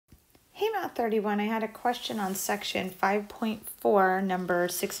Hey Math 31, I had a question on section 5.4, number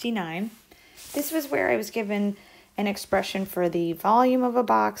 69. This was where I was given an expression for the volume of a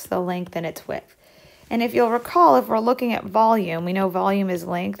box, the length, and its width. And if you'll recall, if we're looking at volume, we know volume is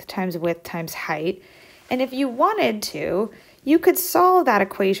length times width times height. And if you wanted to, you could solve that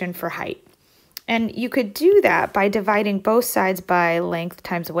equation for height. And you could do that by dividing both sides by length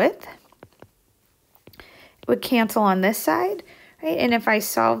times width. It would cancel on this side. Right? And if I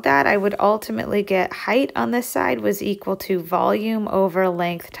solved that, I would ultimately get height on this side was equal to volume over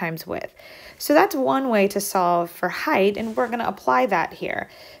length times width. So that's one way to solve for height, and we're going to apply that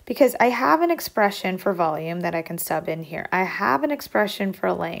here because I have an expression for volume that I can sub in here. I have an expression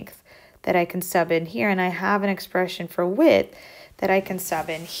for length that I can sub in here, and I have an expression for width that I can sub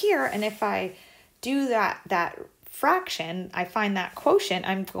in here. And if I do that fraction, I find that quotient,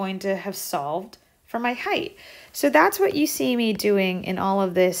 I'm going to have solved for my height. So that's what you see me doing in all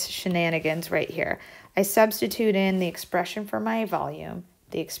of this shenanigans right here. I substitute in the expression for my volume,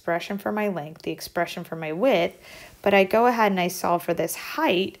 the expression for my length, the expression for my width, but I go ahead and I solve for this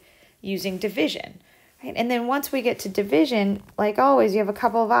height using division. Right? And then once we get to division, like always, you have a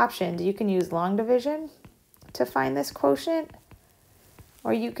couple of options. You can use long division to find this quotient,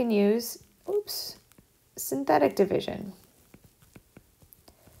 or you can use, synthetic division.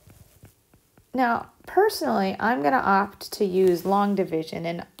 Now, personally, I'm going to opt to use long division,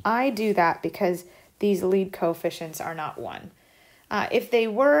 and I do that because these lead coefficients are not 1. If they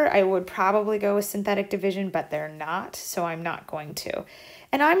were, I would probably go with synthetic division, but they're not, so I'm not going to.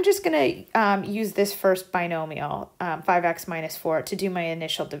 And I'm just going to use this first binomial, 5x minus 4, to do my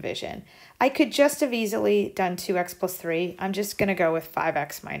initial division. I could just have easily done 2x plus 3. I'm just going to go with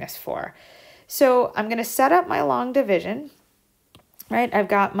 5x minus 4. So I'm going to set up my long division. Right, I've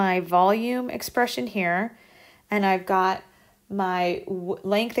got my volume expression here, and I've got my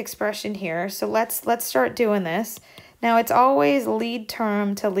length expression here. So let's start doing this. Now it's always lead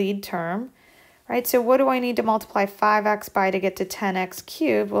term to lead term, right? So what do I need to multiply 5x by to get to 10x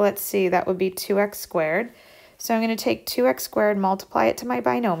cubed? Well, let's see, that would be 2x squared. So I'm going to take 2x squared, multiply it to my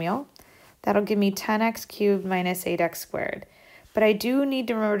binomial. That'll give me 10x cubed minus 8x squared. But I do need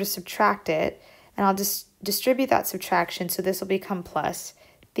to remember to subtract it, and I'll just distribute that subtraction, so this will become plus.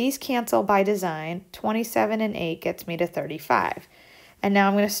 These cancel by design. 27 and 8 gets me to 35. And now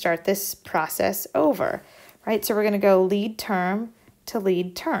I'm going to start this process over, right? So we're going to go lead term to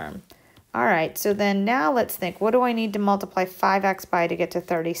lead term. All right, so then now let's think, what do I need to multiply 5x by to get to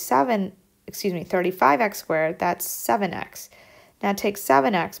 35x squared? That's 7x. Now take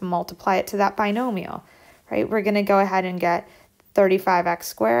 7x, multiply it to that binomial, right? We're going to go ahead and get 35x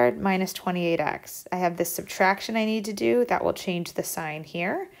squared minus 28x. I have this subtraction I need to do. That will change the sign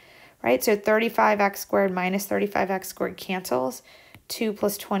here, right? So 35x squared minus 35x squared cancels. 2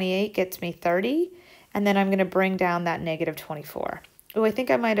 plus 28 gets me 30. And then I'm going to bring down that negative 24. Oh, I think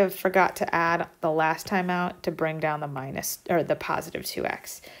I might have forgot to add the last time out to bring down the minus or the positive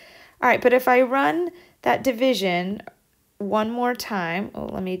 2x. All right, but if I run that division one more time,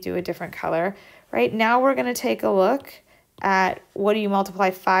 let me do a different color. Right now we're going to take a look at what do you multiply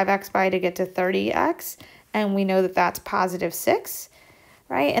 5x by to get to 30x, and we know that that's positive 6,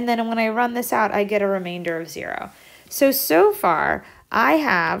 right? And then when I run this out, I get a remainder of 0. So far, I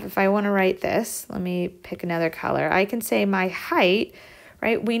have, if I want to write this, let me pick another color. I can say my height,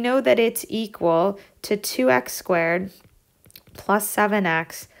 right? We know that it's equal to 2x squared plus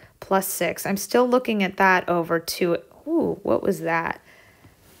 7x plus 6. I'm still looking at that over 2. Ooh, what was that?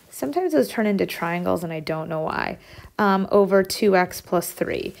 Sometimes those turn into triangles, and I don't know why, over 2x plus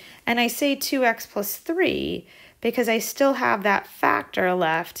 3. And I say 2x plus 3 because I still have that factor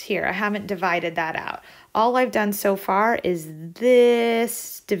left here. I haven't divided that out. All I've done so far is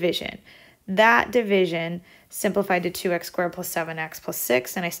this division. That division simplified to 2x squared plus 7x plus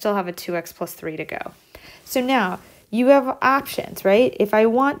 6, and I still have a 2x plus 3 to go. So now you have options, right? If I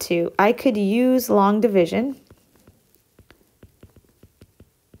want to, I could use long division,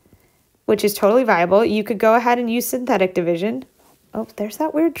 which is totally viable. You could go ahead and use synthetic division. Oh, there's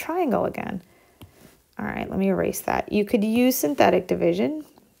that weird triangle again. All right, let me erase that. You could use synthetic division.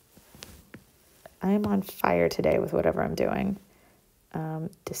 I am on fire today with whatever I'm doing.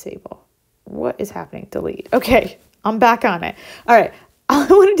 Disable. What is happening? Delete. Okay, I'm back on it. All right, all I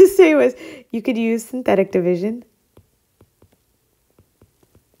wanted to say was you could use synthetic division.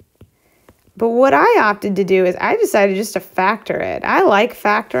 But what I opted to do is I decided just to factor it. I like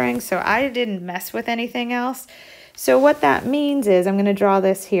factoring, so I didn't mess with anything else. So what that means is, I'm going to draw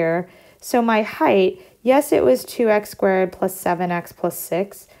this here. So my height, yes, it was 2x squared plus 7x plus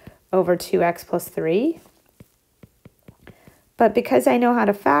 6 over 2x plus 3. But because I know how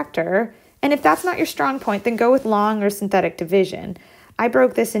to factor, and if that's not your strong point, then go with long or synthetic division. I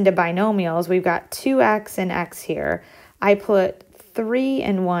broke this into binomials. We've got 2x and x here. I put 3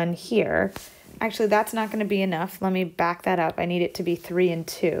 and 1 here. Actually, that's not going to be enough. Let me back that up. I need it to be 3 and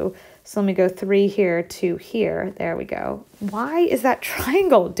 2. So let me go 3 here, 2 here. There we go. Why is that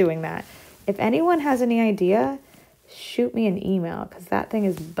triangle doing that? If anyone has any idea, shoot me an email because that thing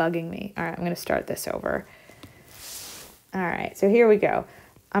is bugging me. All right, I'm going to start this over. All right, so here we go.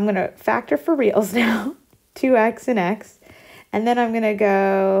 I'm going to factor for reals now, 2x and x. And then I'm going to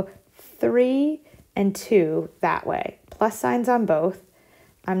go 3 and 2 that way. Plus signs on both.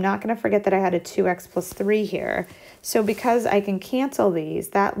 I'm not going to forget that I had a 2x plus 3 here. So because I can cancel these,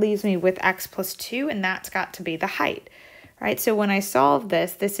 that leaves me with x plus 2, and that's got to be the height, right? So when I solve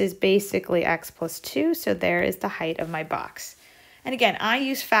this, this is basically x plus 2, so there is the height of my box. And again, I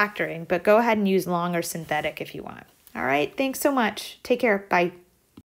use factoring, but go ahead and use long or synthetic if you want. All right, thanks so much. Take care. Bye.